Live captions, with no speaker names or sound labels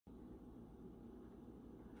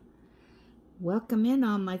Welcome in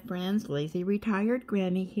all my friends. Lazy Retired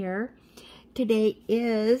Granny here. Today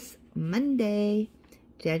is Monday,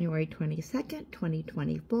 January 22nd,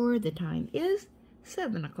 2024. The time is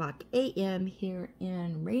 7 o'clock a.m. here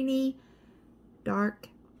in rainy, dark,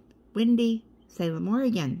 windy Salem,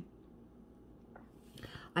 Oregon.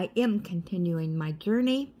 I am continuing my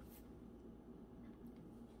journey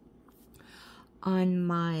on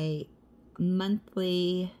my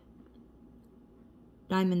monthly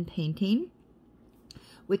diamond painting,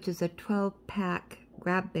 which is a 12-pack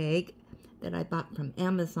grab bag that I bought from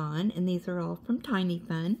Amazon, and these are all from Tiny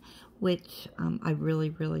Fun, which I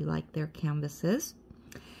really like their canvases.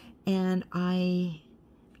 And I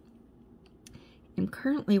am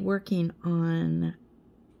currently working on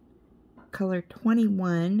color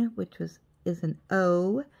 21, which is an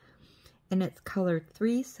O, and it's color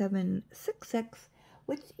 3766,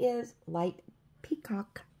 which is light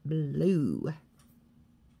peacock blue.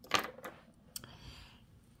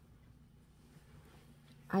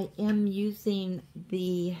 I am using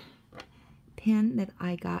the pen that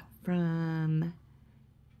I got from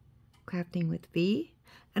Crafting with V,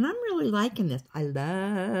 and I'm really liking this. I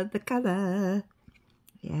love the color.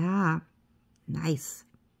 Yeah, nice.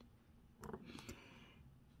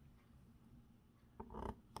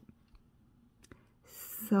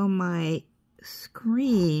 So my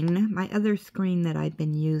screen, my other screen that I've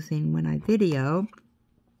been using when I video,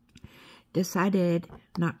 decided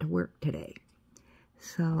not to work today.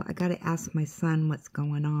 So I got to ask my son what's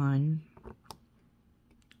going on.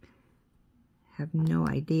 Have no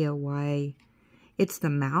idea why. It's the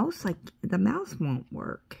mouse. Like, the mouse won't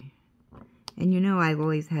work. And you know I've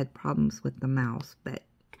always had problems with the mouse, but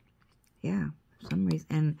yeah, for some reason.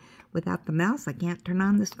 And without the mouse, I can't turn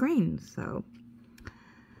on the screen, so.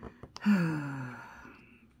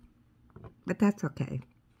 But that's okay.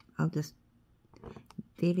 I'll just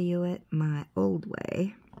video it my old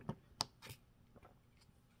way.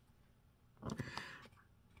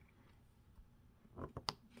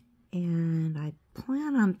 And I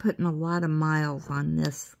plan on putting a lot of miles on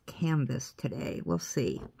this canvas today. We'll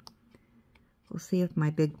see. We'll see if my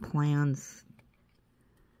big plans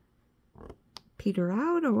peter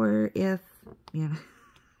out or if, you know,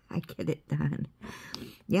 I get it done.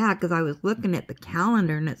 Yeah, because I was looking at the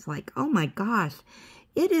calendar and it's like, oh my gosh,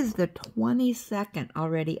 it is the 22nd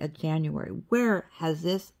already of January. Where has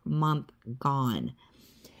this month gone?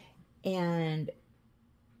 And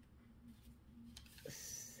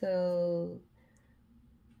so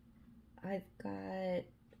I've got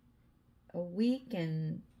a week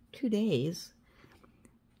and 2 days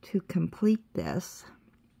to complete this,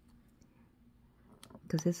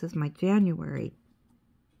 because this is my January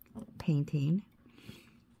painting.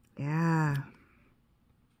 Yeah.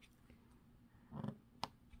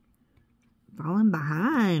 Falling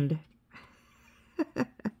behind.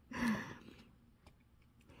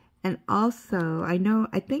 And also, I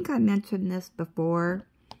think I mentioned this before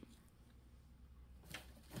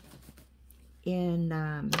in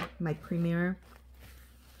my premiere.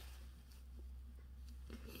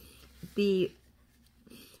 The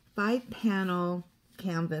 5-panel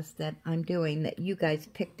canvas that I'm doing that you guys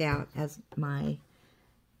picked out as my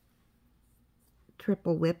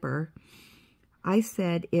triple whipper, I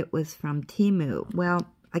said it was from Temu. Well,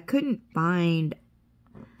 I couldn't find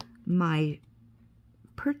my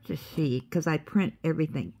purchase sheet because I print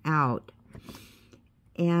everything out,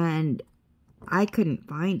 and I couldn't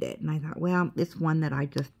find it. And I thought, well, it's one that I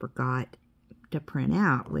just forgot to print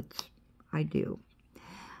out, which I do.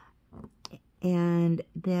 And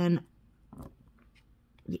then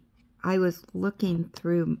I was looking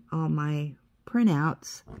through all my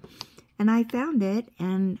printouts, and I found it,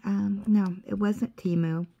 and no, it wasn't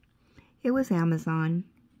Temu. It was Amazon.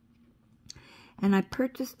 And I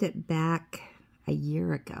purchased it back a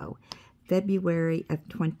year ago, February of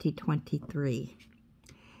 2023.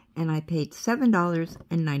 And I paid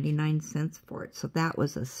 $7.99 for it, so that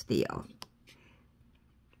was a steal.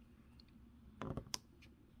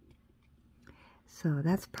 So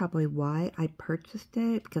that's probably why I purchased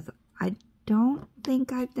it, because I don't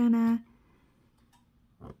think I've done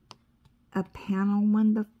a panel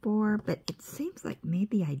one before, but it seems like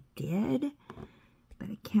maybe I did, but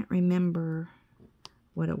I can't remember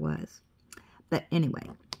what it was. But anyway,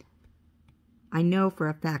 I know for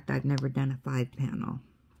a fact I've never done a 5-panel.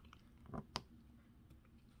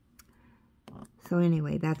 So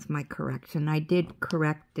anyway, that's my correction. I did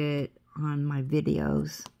correct it on my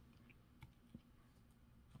videos.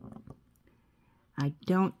 I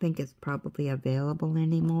don't think it's probably available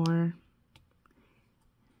anymore.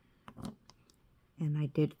 And I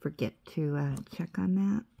did forget to check on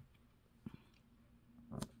that.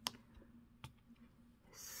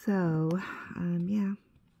 So, yeah,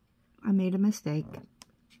 I made a mistake.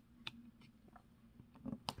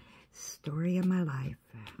 Story of my life.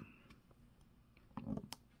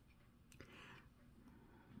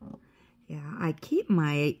 Yeah, I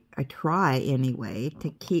try anyway, to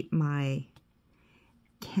keep my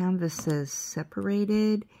canvases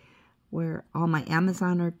separated, where all my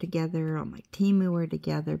Amazon are together, all my Temu are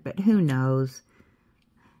together, but who knows?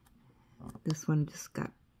 This one just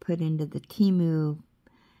got put into the Temu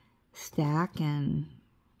stack, and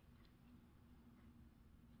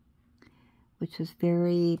which is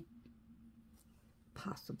very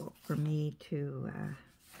possible for me to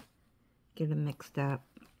get them mixed up.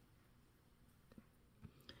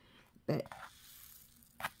 But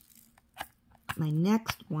my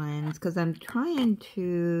next ones, because I'm trying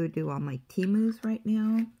to do all my Temus right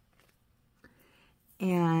now,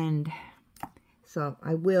 and so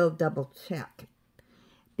I will double check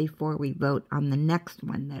before we vote on the next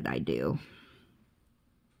one that I do,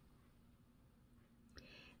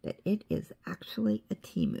 that it is actually a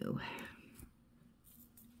Temu.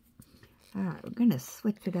 Alright, we're going to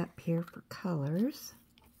switch it up here for colors.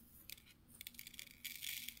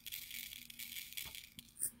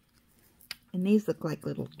 And these look like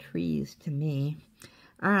little trees to me.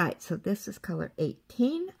 Alright, so this is color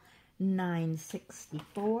 18,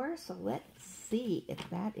 964. So let's see if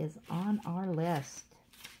that is on our list.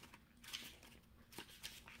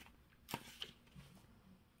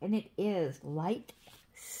 And it is light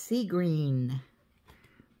sea green.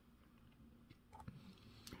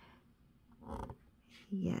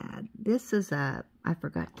 Yeah, this is I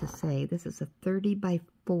forgot to say, this is a 30 by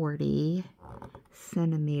 40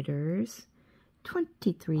 centimeters.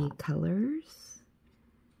 23 colors,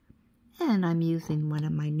 and I'm using one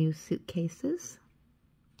of my new suitcases.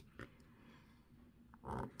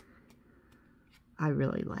 I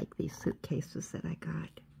really like these suitcases that I got.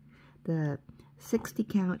 The 60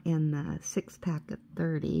 count and the 6-pack of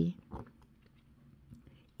 30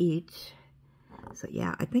 each. So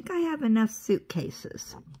yeah, I think I have enough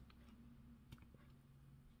suitcases.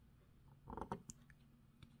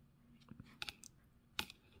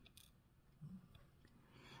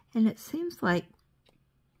 And it seems like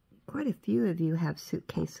quite a few of you have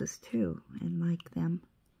suitcases too and like them.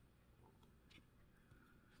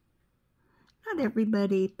 Not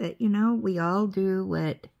everybody, but you know, we all do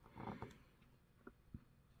what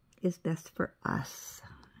is best for us.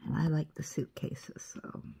 And I like the suitcases,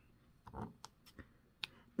 so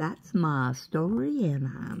that's my story, and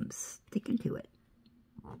I'm sticking to it.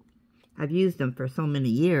 I've used them for so many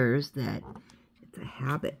years that it's a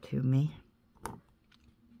habit to me.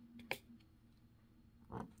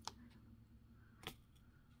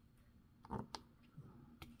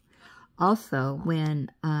 Also,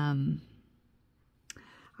 when I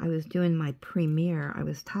was doing my premiere, I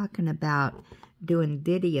was talking about doing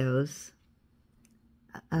videos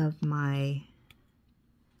of my,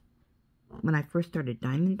 when I first started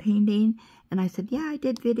diamond painting, and I said, yeah, I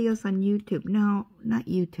did videos on YouTube. No, not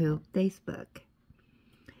YouTube, Facebook.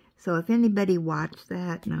 So if anybody watched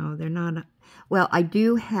that, no, they're not. Well, I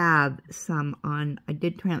do have some on, I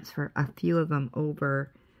did transfer a few of them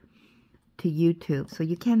over to YouTube, so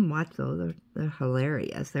you can watch those. They're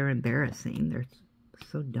hilarious. They're embarrassing. They're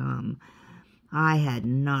so dumb. I had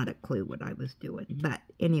not a clue what I was doing. But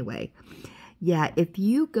anyway, yeah, if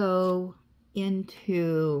you go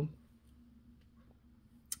into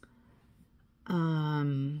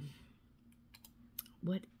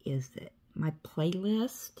what is it? My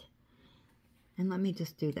playlist. And let me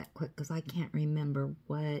just do that quick because I can't remember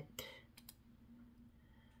what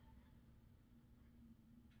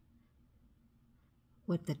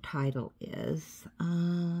the title is.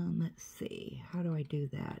 Let's see. How do I do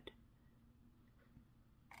that?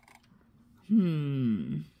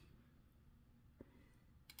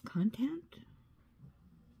 Content?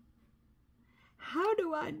 How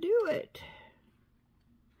do I do it?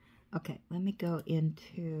 Okay, let me go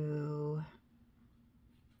into...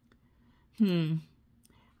 I'm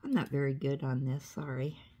not very good on this,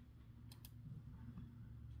 sorry.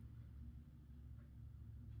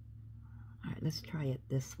 All right, let's try it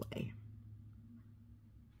this way.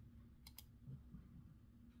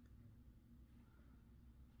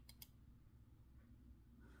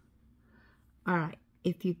 All right,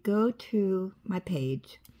 if you go to my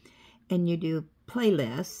page and you do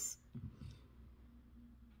playlists,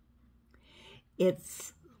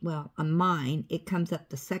 it's, well, on mine, it comes up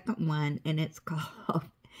the second one, and it's called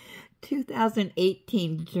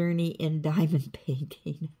 2018 Journey in Diamond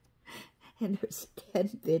Painting. And there's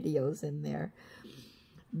 10 videos in there.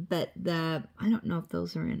 But I don't know if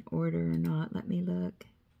those are in order or not. Let me look.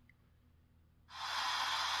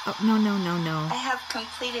 Oh, no, no, no, no. I have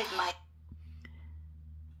completed my...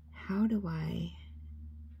 How do I...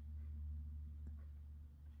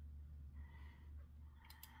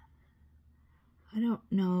 I don't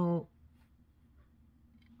know.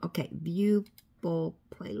 Okay, view full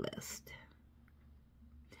playlist.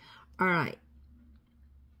 All right.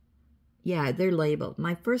 Yeah, they're labeled.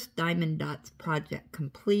 My first Diamond Dots project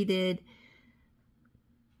completed.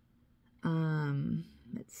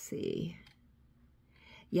 Let's see.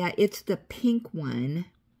 Yeah, it's the pink one.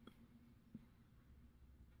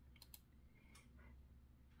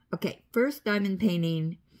 Okay, first diamond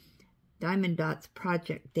painting, Diamond Dots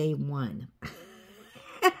project day 1.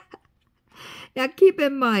 Now keep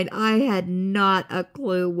in mind, I had not a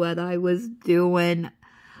clue what I was doing.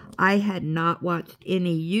 I had not watched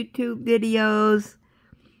any YouTube videos.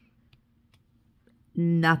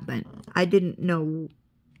 Nothing. I didn't know.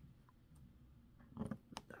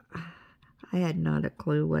 I had not a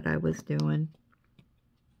clue what I was doing.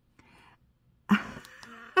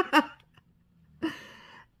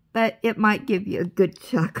 But it might give you a good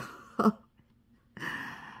chuckle.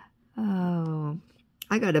 Oh,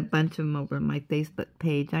 I got a bunch of them over on my Facebook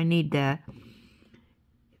page. I need to,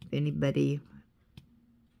 if anybody,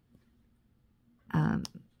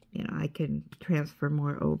 you know, I can transfer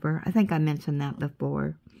more over. I think I mentioned that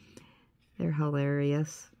before. They're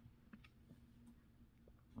hilarious.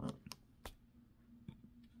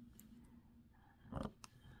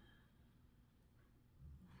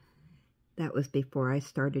 That was before I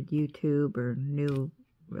started YouTube or knew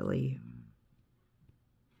really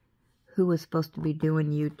who was supposed to be doing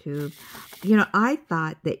YouTube. You know, I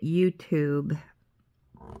thought that YouTube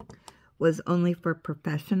was only for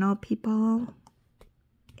professional people.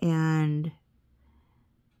 And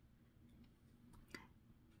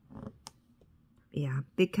yeah,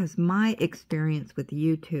 because my experience with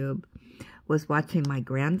YouTube was watching my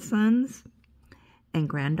grandsons and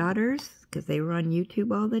granddaughters, because they were on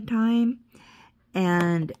YouTube all the time.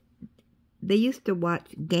 And they used to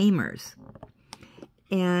watch gamers.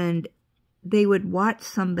 And they would watch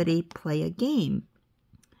somebody play a game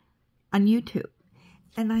on YouTube.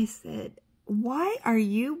 And I said, why are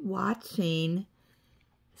you watching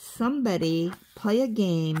somebody play a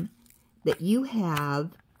game that you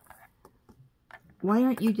have? Why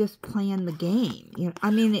aren't you just playing the game? You know,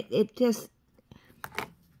 I mean, it just,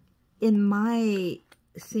 in my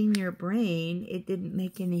senior brain, it didn't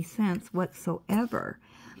make any sense whatsoever.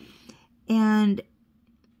 And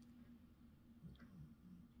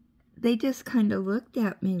they just kind of looked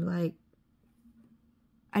at me like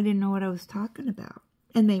I didn't know what I was talking about.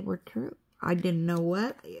 And they were true. I didn't know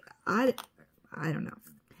what. I don't know.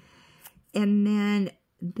 And then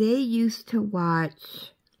they used to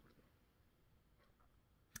watch,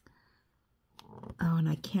 oh, and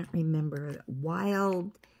I can't remember,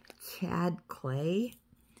 Wild Chad Clay.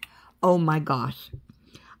 Oh my gosh.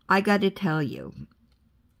 I got to tell you,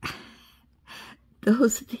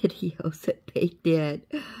 those videos that they did,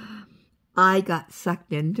 I got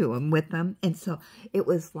sucked into them with them. And so it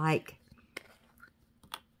was like,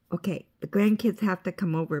 okay, the grandkids have to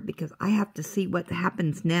come over because I have to see what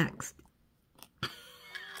happens next.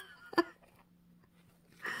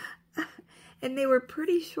 And they were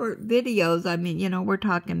pretty short videos. I mean, you know, we're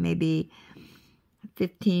talking maybe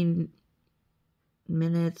 15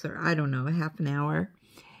 minutes or I don't know, a half an hour.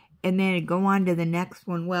 And then it'd go on to the next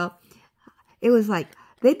one. Well, it was like,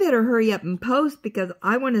 they better hurry up and post because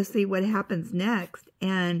I want to see what happens next.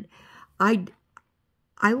 And I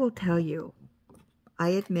will tell you, I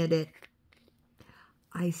admit it,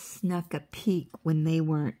 I snuck a peek when they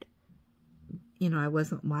weren't, you know, I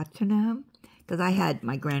wasn't watching them. Because I had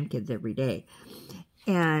my grandkids every day.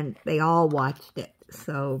 And they all watched it.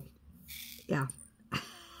 So, yeah.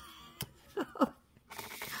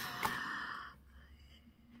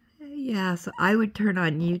 Yeah, so I would turn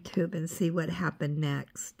on YouTube and see what happened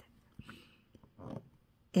next.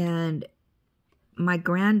 And my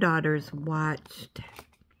granddaughters watched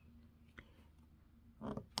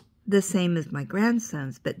the same as my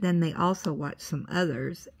grandsons, but then they also watched some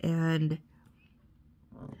others. And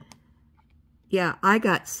yeah, I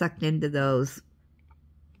got sucked into those.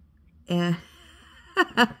 And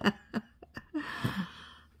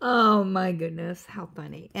oh my goodness, how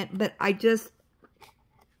funny.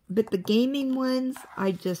 But the gaming ones,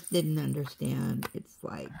 I just didn't understand. It's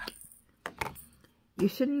like, you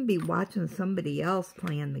shouldn't be watching somebody else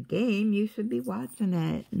playing the game. You should be watching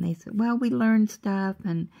it. And they said, well, we learned stuff.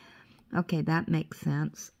 And okay, that makes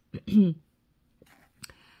sense. I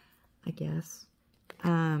guess.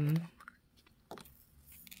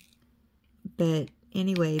 But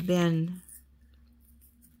anyway, then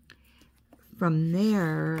from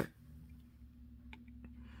there,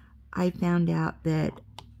 I found out that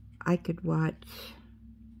I could watch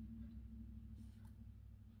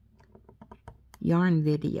yarn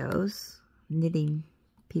videos, knitting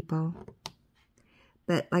people.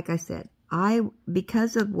 But like I said,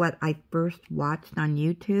 because of what I first watched on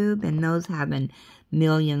YouTube, and those having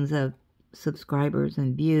millions of subscribers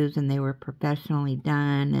and views, and they were professionally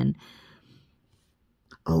done. And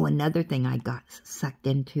oh, another thing I got sucked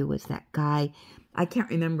into was that guy, I can't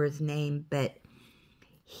remember his name, but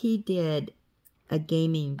he did a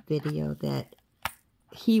gaming video that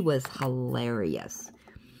he was hilarious.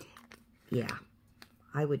 Yeah,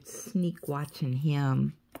 I would sneak watching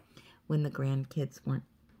him when the grandkids weren't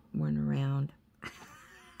around.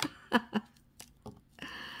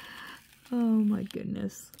 Oh my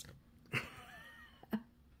goodness.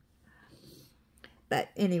 But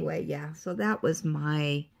anyway, yeah, so that was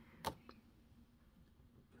my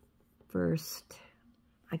first.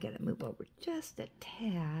 I gotta move over just a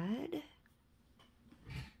tad.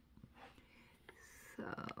 So,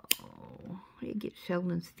 you get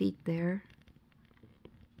Sheldon's feet there.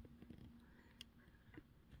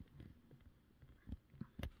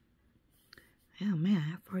 Oh man,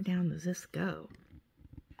 how far down does this go?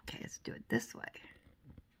 Okay, let's do it this way.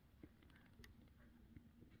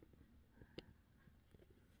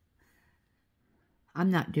 I'm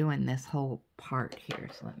not doing this whole part here,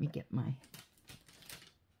 so let me get my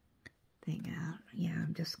thing out. Yeah,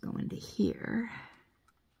 I'm just going to here.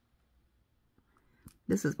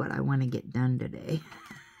 This is what I want to get done today.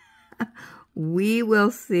 We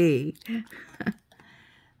will see.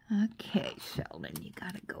 Okay, Sheldon, you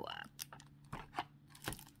gotta go up.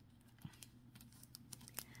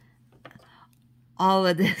 All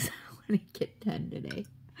of this I want to get done today.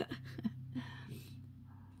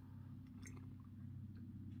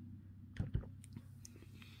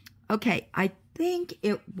 Okay, I think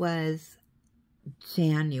it was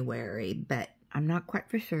January, but I'm not quite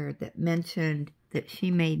for sure, that mentioned that she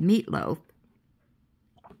made meatloaf.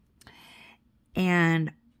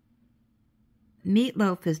 And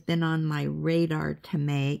meatloaf has been on my radar to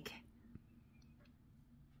make,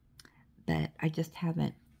 but I just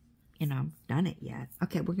haven't, you know, done it yet.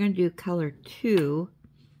 Okay, we're going to do color 2,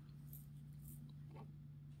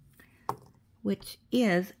 which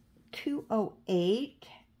is 208.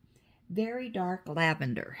 Very dark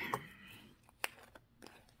lavender.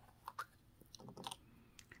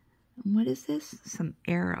 And what is this? Some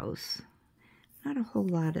arrows. Not a whole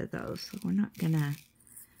lot of those, so we're not gonna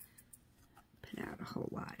put out a whole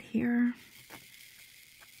lot here.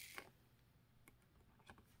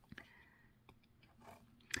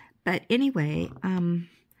 But anyway,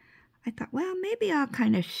 I thought, well, maybe I'll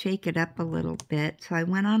kind of shake it up a little bit. So I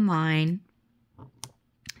went online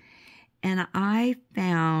and I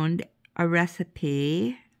found a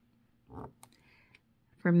recipe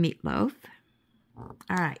for meatloaf.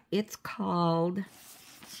 All right, it's called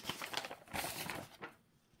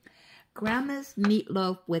Grandma's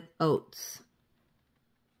Meatloaf with Oats.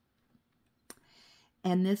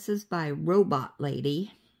 And this is by Robot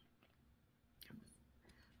Lady.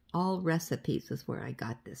 All Recipes is where I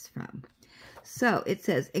got this from. So it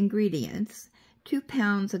says ingredients: 2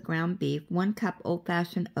 pounds of ground beef, 1 cup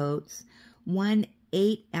old-fashioned oats, 1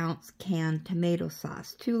 8-ounce canned tomato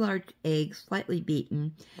sauce, 2 large eggs slightly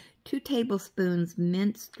beaten, 2 tablespoons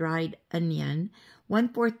minced dried onion,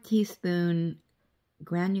 1/4 teaspoon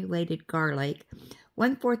granulated garlic,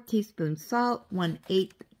 1/4 teaspoon salt,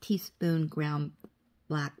 1/8 teaspoon ground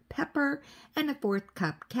black pepper, and 1/4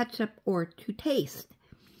 cup ketchup or to taste.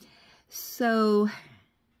 So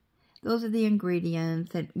those are the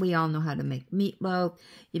ingredients, and we all know how to make meatloaf.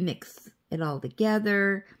 You mix it all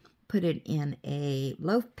together, put it in a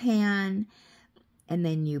loaf pan, and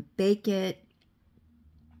then you bake it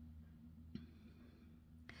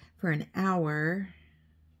for an hour.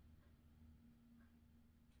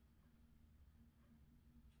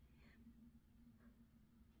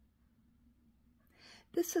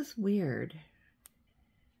 This is weird.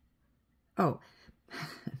 Oh,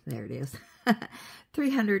 there it is.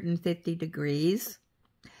 350 degrees.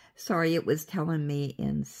 Sorry, it was telling me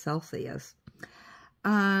in Celsius.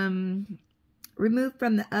 Remove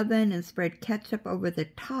from the oven and spread ketchup over the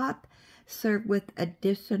top. Serve with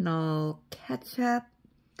additional ketchup.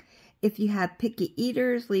 If you have picky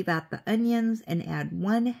eaters, leave out the onions and add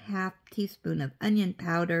 1/2 teaspoon of onion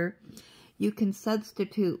powder. You can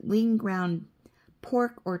substitute lean ground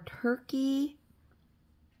pork or turkey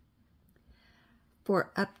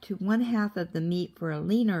for up to 1/2 of the meat for a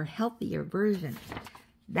leaner, healthier version.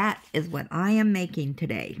 That is what I am making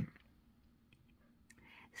today.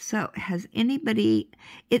 So, has anybody,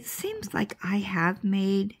 it seems like I have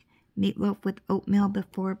made meatloaf with oatmeal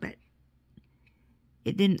before, but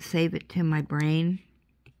it didn't save it to my brain.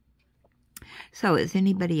 So, has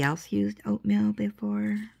anybody else used oatmeal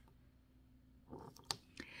before?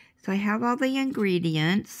 So, I have all the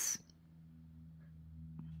ingredients.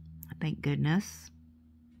 Thank goodness.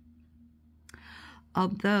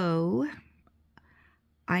 Although,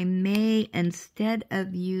 I may, instead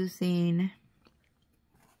of using,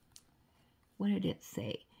 what did it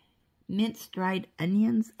say? Minced dried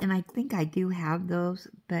onions, and I think I do have those,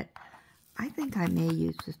 but I think I may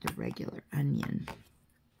use just a regular onion.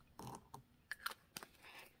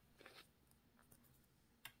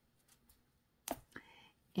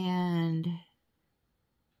 And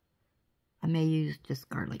I may use just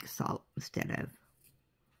garlic salt instead of,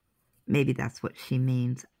 maybe that's what she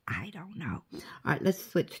means. I don't know. All right, let's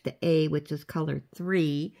switch to A, which is color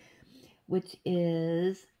 3, which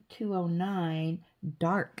is 209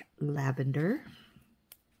 dark lavender.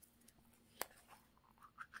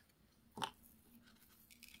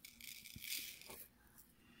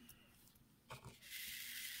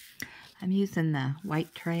 I'm using the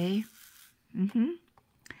white tray.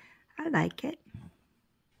 I like it.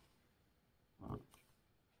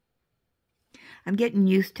 I'm getting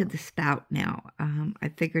used to the spout now. I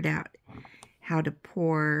figured out how to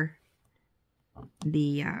pour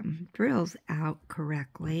the drills out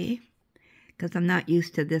correctly because I'm not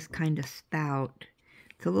used to this kind of spout.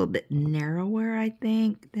 It's a little bit narrower, I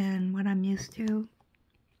think, than what I'm used to.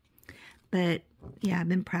 But, yeah, I've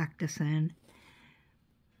been practicing.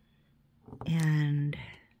 And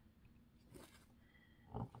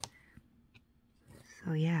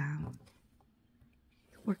so, yeah,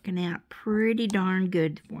 it's working out pretty darn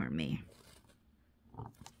good for me.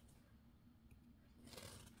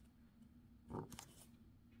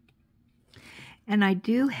 And I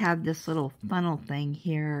do have this little funnel thing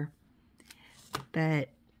here, but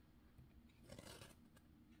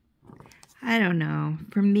I don't know.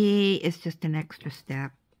 For me, it's just an extra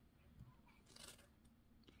step.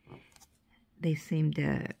 They seem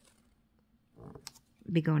to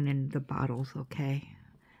be going into the bottles okay.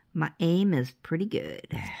 My aim is pretty good.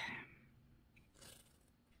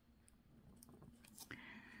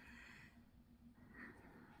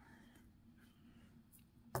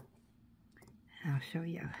 I'll show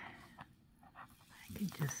you. I can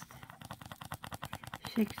just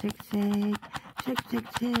shake, shake, shake, shake, shake,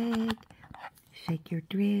 shake. Shake your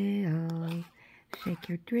drills, shake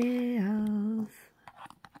your drills.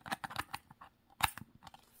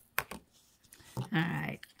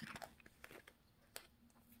 Alright.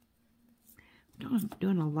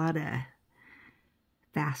 Doing a lot of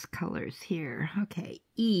fast colors here. Okay,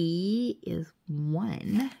 E is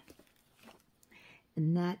 1.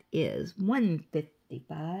 And that is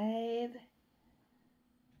 155.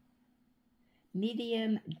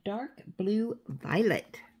 Medium dark blue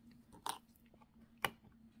violet.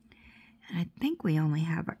 And I think we only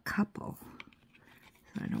have a couple.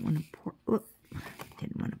 So I don't want to pour, oops,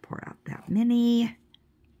 didn't want to pour out that many.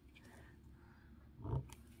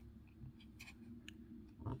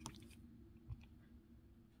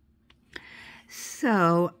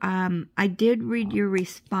 So, I did read your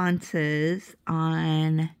responses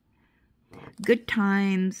on good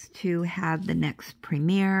times to have the next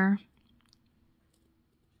premiere.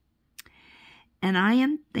 And I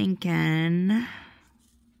am thinking,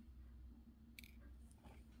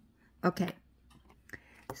 okay,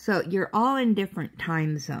 so you're all in different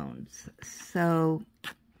time zones. So,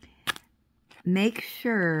 make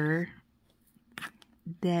sure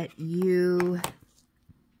that you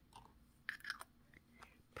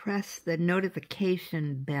press the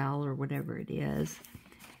notification bell or whatever it is,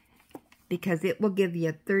 because it will give you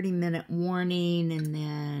a 30-minute warning and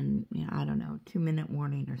then, you know, I don't know, 2-minute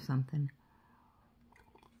warning or something.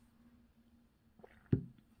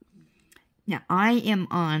 Now, I am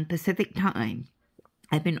on Pacific time.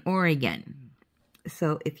 I'm in Oregon.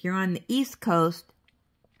 So if you're on the East Coast,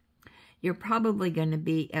 you're probably going to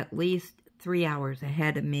be at least 3 hours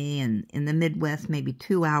ahead of me, and in the Midwest, maybe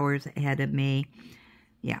 2 hours ahead of me.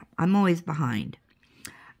 Yeah, I'm always behind.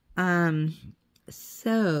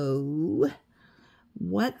 So,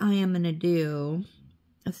 what I am going to do,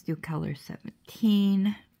 let's do color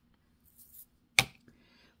 17,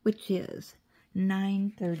 which is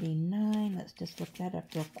 939. Let's just look that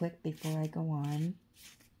up real quick before I go on.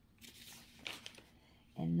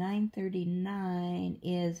 And 939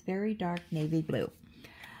 is very dark navy blue.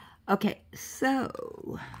 Okay,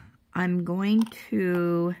 so I'm going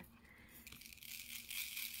to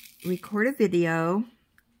record a video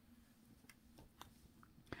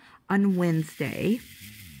on Wednesday.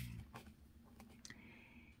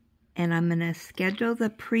 And I'm going to schedule the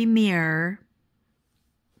premiere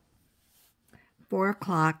 4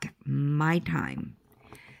 o'clock my time.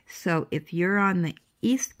 So if you're on the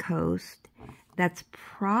East Coast, that's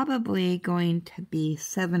probably going to be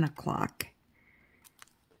 7 o'clock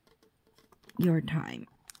your time.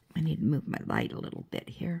 I need to move my light a little bit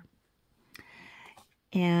here.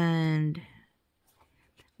 And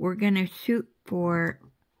we're going to shoot for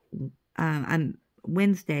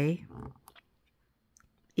Wednesday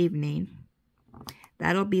evening.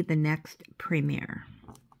 That'll be the next premiere.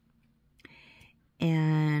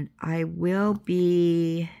 And I will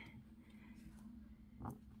be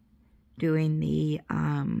doing the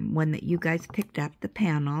one that you guys picked up, the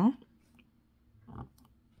panel.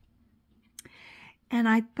 And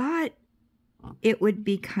I thought it would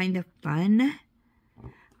be kind of fun.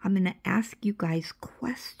 I'm going to ask you guys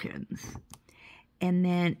questions. And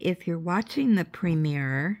then if you're watching the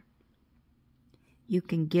premiere, you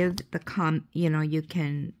can give the you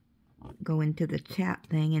can go into the chat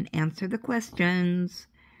thing and answer the questions.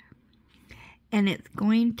 And it's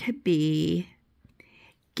going to be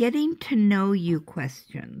getting to know you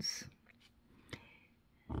questions.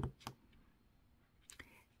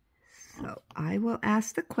 So I will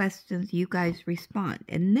ask the questions, you guys respond.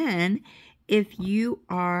 And then if you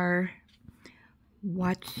are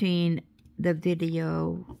watching the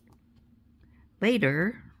video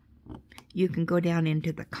later, you can go down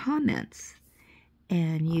into the comments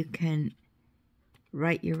and you can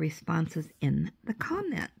write your responses in the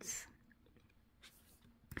comments.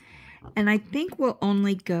 And I think we'll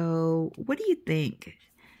only go, what do you think?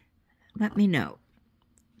 Let me know.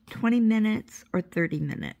 20 minutes or 30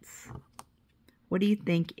 minutes? What do you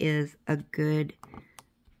think is a good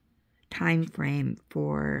time frame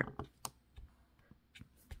for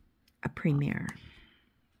a premiere?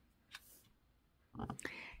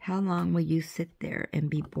 How long will you sit there and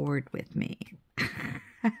be bored with me?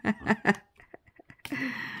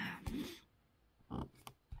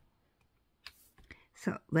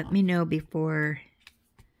 So let me know before,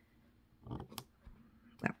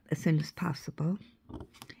 well, as soon as possible.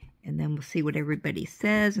 And then we'll see what everybody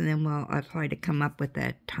says, and then I'll try to come up with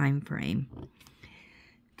a time frame.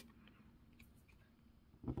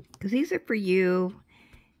 Because these are for you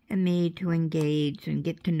and me to engage and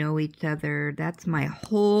get to know each other. That's my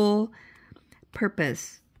whole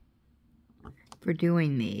purpose for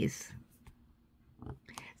doing these.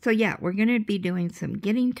 So yeah, we're going to be doing some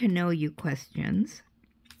getting to know you questions.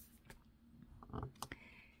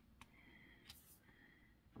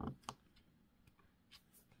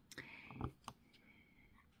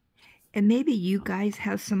 And maybe you guys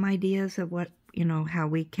have some ideas of what, how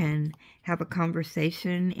we can have a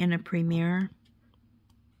conversation in a premiere.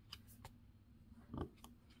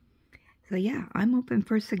 So yeah, I'm open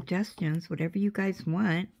for suggestions, whatever you guys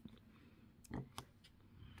want.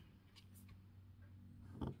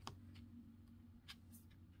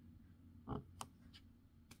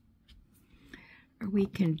 Or we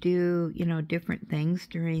can do, different things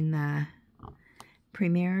during the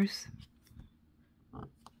premieres.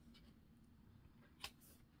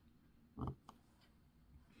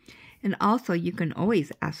 And also, you can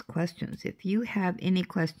always ask questions. If you have any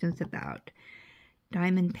questions about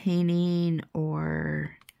diamond painting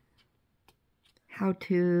or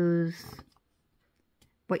how-tos,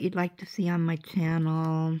 what you'd like to see on my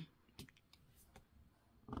channel,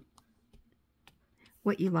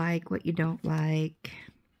 what you like, what you don't like.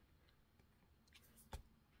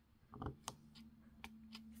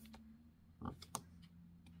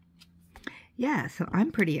 Yeah, so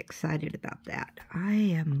I'm pretty excited about that. I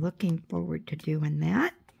am looking forward to doing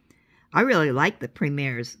that. I really like the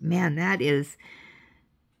premieres. Man, that's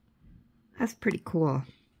pretty cool.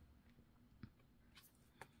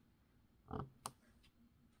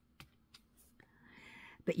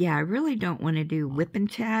 But yeah, I really don't want to do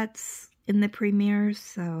wip-and-chats in the premieres,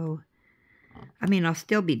 so, I mean, I'll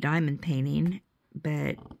still be diamond painting,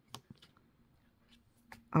 but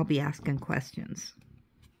I'll be asking questions.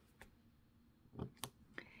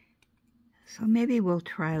 So maybe we'll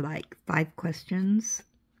try like 5 questions.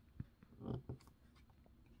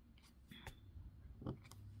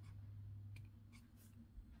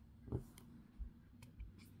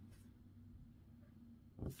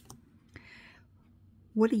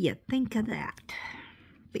 What do you think of that?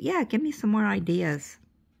 But yeah, give me some more ideas.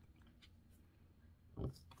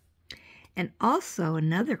 And also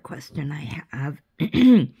another question I have,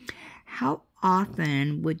 how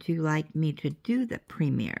often would you like me to do the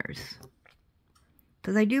premieres?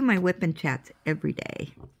 Because I do my wip-and-chats every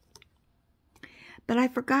day. But I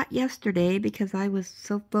forgot yesterday because I was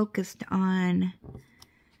so focused on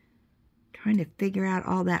trying to figure out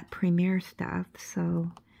all that Premiere stuff.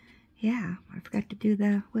 So, yeah, I forgot to do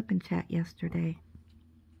the wip&chat yesterday.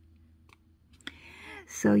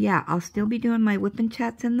 So, yeah, I'll still be doing my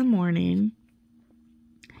wip&chats in the morning.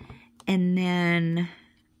 And then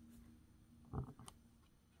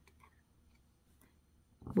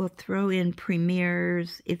we'll throw in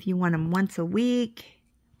premieres if you want them once a week,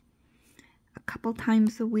 a couple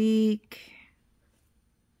times a week.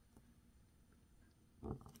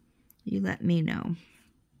 You let me know.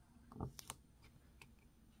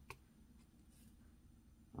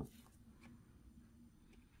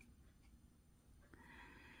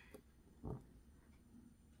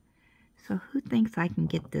 So who thinks I can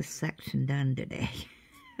get this section done today?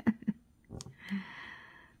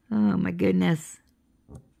 Oh my goodness.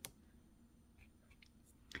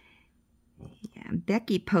 Yeah,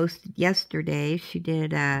 Becky posted yesterday. She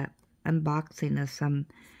did a unboxing of some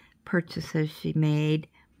purchases she made.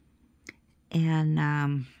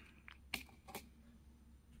 And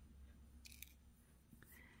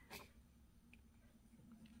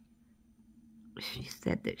she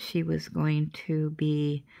said that she was going to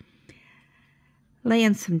be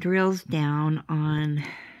laying some drills down on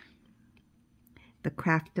the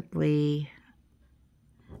Craftably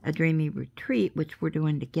A Dreamy Retreat, which we're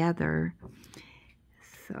doing together.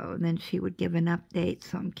 So then she would give an update.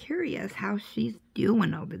 So I'm curious how she's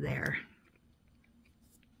doing over there.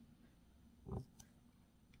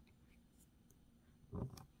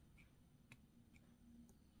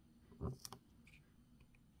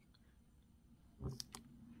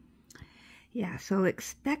 Yeah, so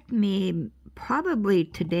expect me probably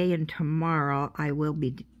today and tomorrow. I will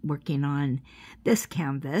be working on this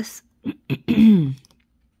canvas. And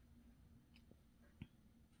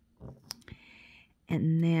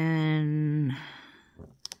then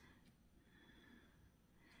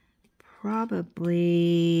probably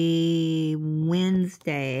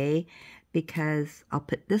Wednesday, because I'll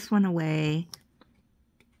put this one away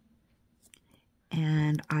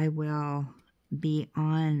and I will be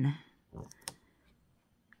on,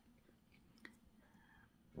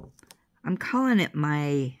 I'm calling it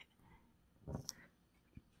my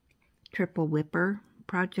triple whipper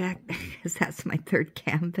project because that's my third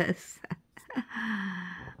canvas.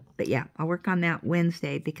 But yeah, I'll work on that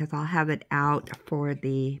Wednesday because I'll have it out for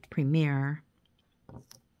the premiere.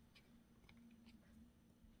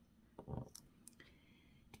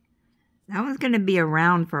 That one's going to be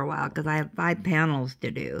around for a while because I have 5 panels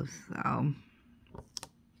to do, so.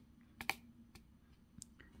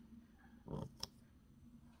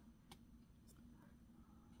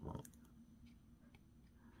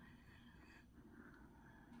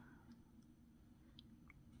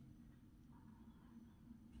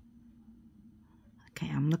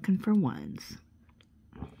 Okay, I'm looking for ones.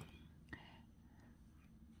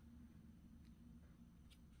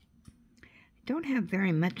 Don't have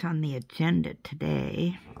very much on the agenda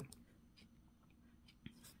today.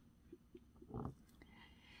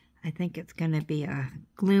 I think it's going to be a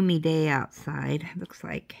gloomy day outside. Looks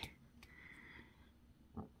like.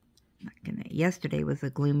 Yesterday was a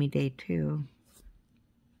gloomy day too.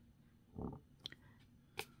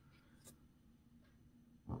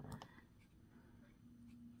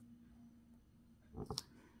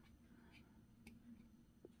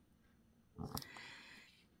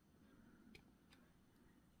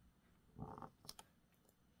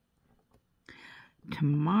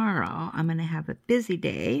 Tomorrow, I'm going to have a busy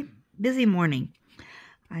day, busy morning.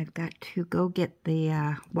 I've got to go get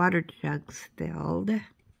the water jugs filled,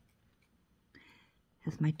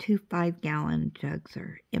 as my 2 5-gallon jugs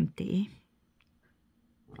are empty.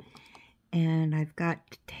 And I've got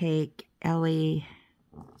to take Ellie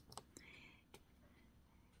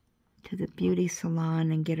to the beauty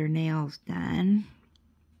salon and get her nails done.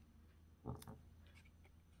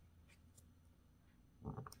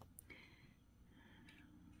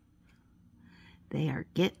 They are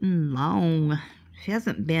getting long. She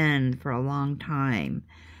hasn't been for a long time,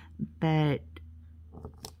 but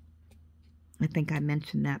I think I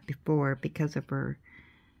mentioned that before because of her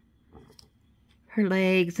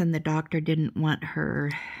legs, and the doctor didn't want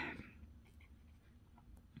her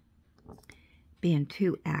being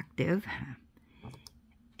too active.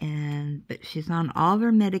 But she's on all of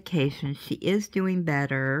her medications. She is doing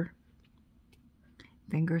better.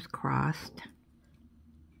 Fingers crossed.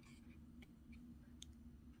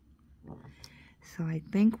 So I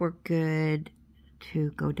think we're good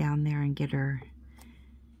to go down there and get her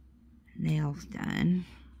nails done.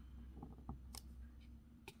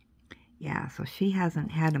 Yeah, so she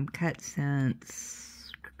hasn't had them cut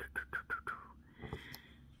since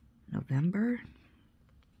November.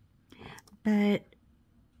 But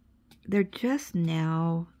they're just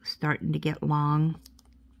now starting to get long.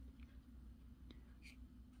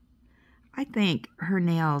 I think her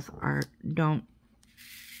nails don't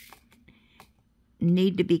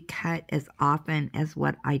need to be cut as often as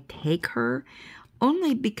what I take her,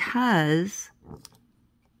 only because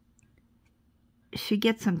she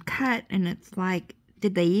gets them cut and it's like,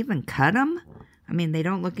 did they even cut them? I mean, they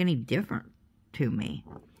don't look any different to me.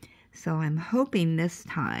 So I'm hoping this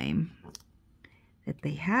time that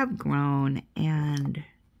they have grown and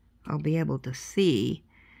I'll be able to see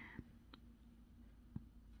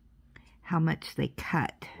how much they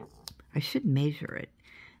cut. I should measure it.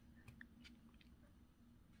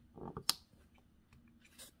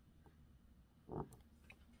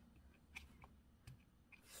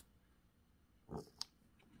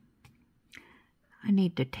 I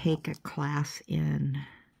need to take a class in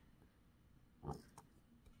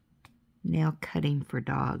nail cutting for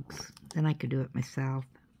dogs. Then I could do it myself.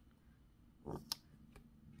 I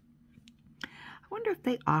wonder if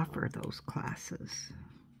they offer those classes.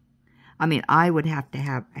 I mean, I would have to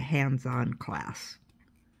have a hands-on class,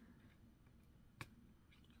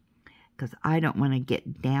 because I don't want to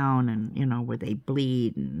get down and, you know, where they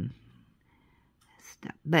bleed and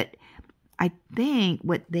stuff. But I think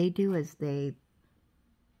what they do is I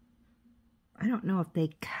don't know if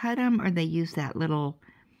they cut them or they use that little,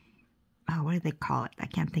 oh, what do they call it? I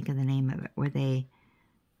can't think of the name of it, where they,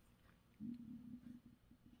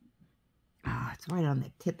 oh, it's right on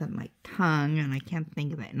the tip of my tongue, and I can't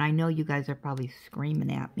think of it. And I know you guys are probably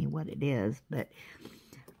screaming at me what it is, but,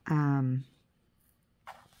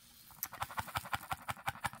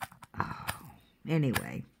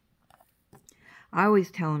 anyway, I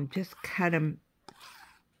always tell them, just cut them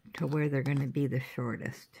to where they're going to be the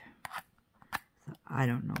shortest. So I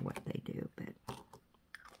don't know what they do, but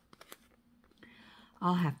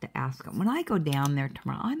I'll have to ask them. When I go down there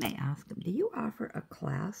tomorrow, I may ask them, do you offer a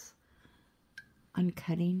class on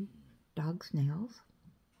cutting dogs' nails?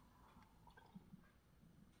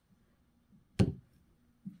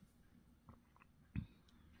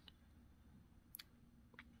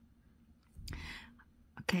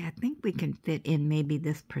 Okay, I think we can fit in maybe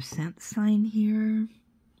this percent sign here.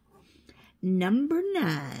 Number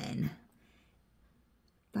 9.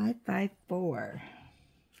 554.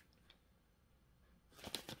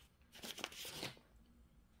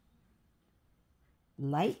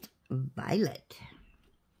 Light violet.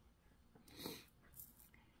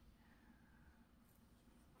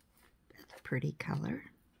 That's a pretty color.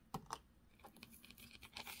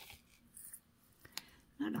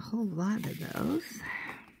 Not a whole lot of those.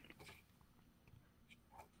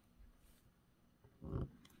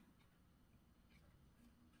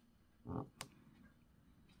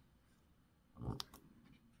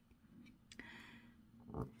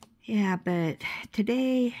 Yeah, but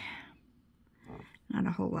today, not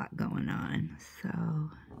a whole lot going on. So,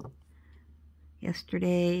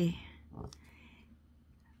 yesterday,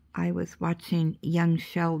 I was watching Young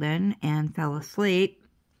Sheldon and fell asleep.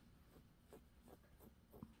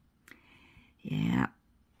 Yeah.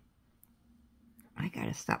 I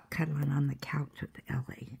gotta stop cuddling on the couch with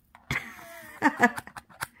Ellie.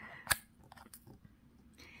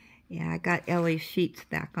 Yeah, I got Ellie's sheets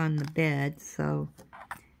back on the bed, so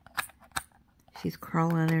she's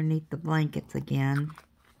crawling underneath the blankets again.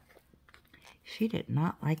 She did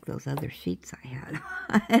not like those other sheets I had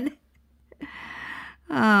on.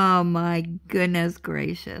 Oh my goodness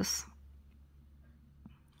gracious.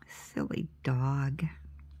 Silly dog.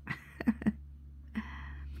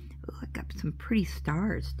 Oh, I got some pretty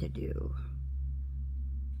stars to do.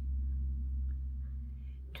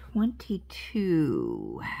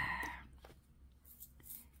 22.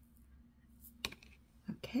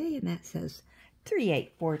 Okay, and that says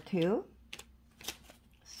 3842. Let's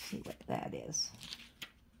see what that is.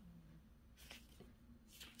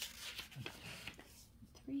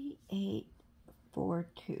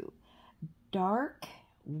 3842. Dark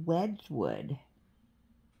Wedgwood.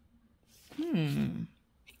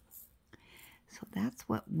 So that's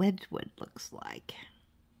what Wedgwood looks like.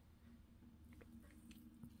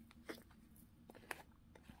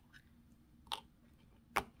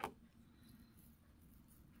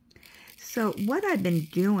 So what I've been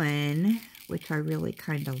doing, which I really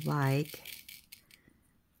kind of like,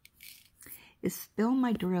 is spill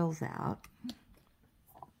my drills out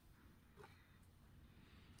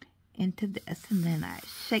into this, and then I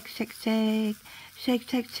shake, shake, shake, shake,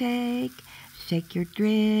 shake, shake, shake your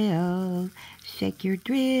drills, shake your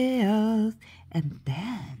drills, and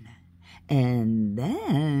then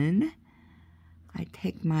I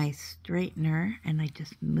take my straightener and I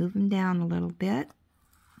just move them down a little bit.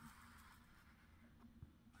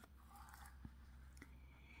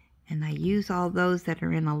 And I use all those that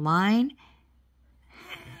are in a line.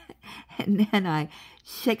 And then I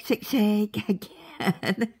shake, shake, shake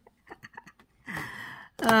again.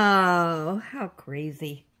 Oh, how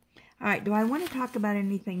crazy. All right, do I want to talk about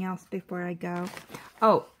anything else before I go?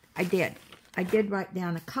 Oh, I did. I did write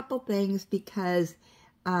down a couple things because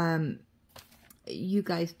you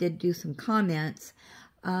guys did do some comments.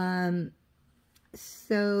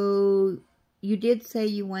 So you did say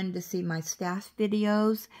you wanted to see my stash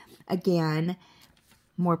videos. Again,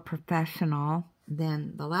 more professional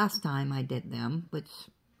than the last time I did them, which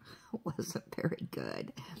wasn't very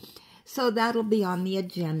good. So that'll be on the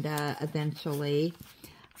agenda eventually.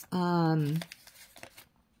 And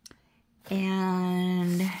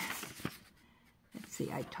let's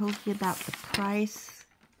see, I told you about the price,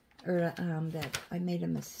 or that I made a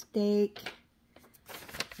mistake.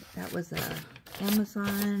 That was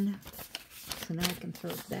Amazon, so now I can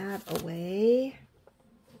throw that away.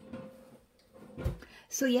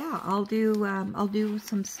 So yeah, I'll do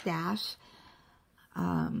some stash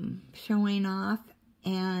showing off,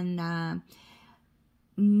 and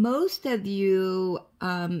most of you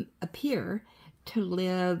appear to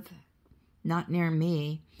live not near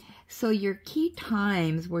me, so your key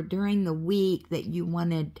times were during the week that you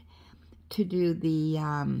wanted to do the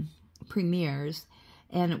premieres,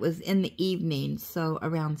 and it was in the evening, so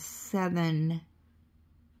around 7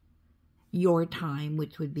 your time,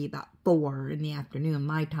 which would be about 4 in the afternoon,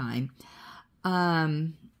 my time.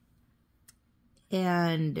 And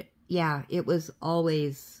yeah, it was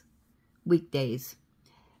always weekdays.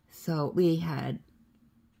 So we had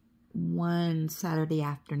one Saturday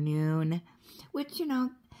afternoon, which, you know,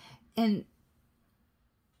 and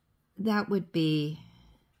that would be,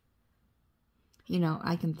 you know,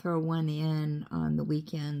 I can throw one in on the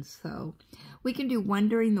weekends. So we can do one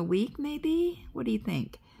during the week, maybe? What do you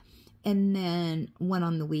think? And then one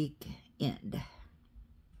on the weekend.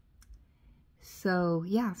 So,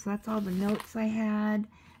 yeah, so that's all the notes I had.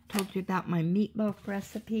 Told you about my meatloaf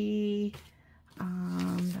recipe. Do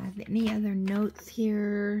I have any other notes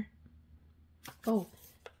here? Oh,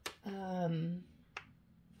 I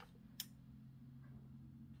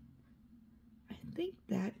think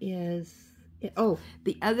that is it. Oh,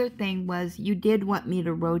 the other thing was you did want me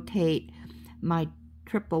to rotate my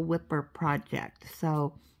triple whipper project.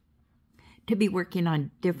 So, to be working on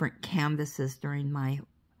different canvases during my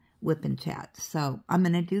whip and chat. So I'm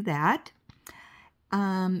going to do that.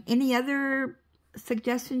 Any other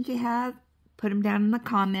suggestions you have, put them down in the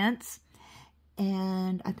comments.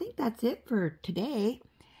 And I think that's it for today.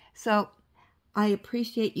 So I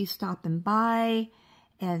appreciate you stopping by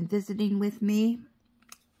and visiting with me.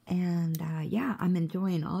 And yeah, I'm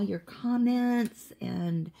enjoying all your comments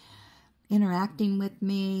and interacting with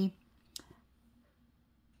me.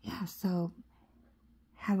 Yeah, so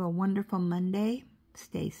have a wonderful Monday.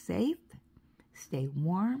 Stay safe, stay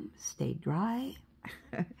warm, stay dry,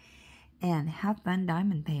 and have fun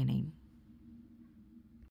diamond painting.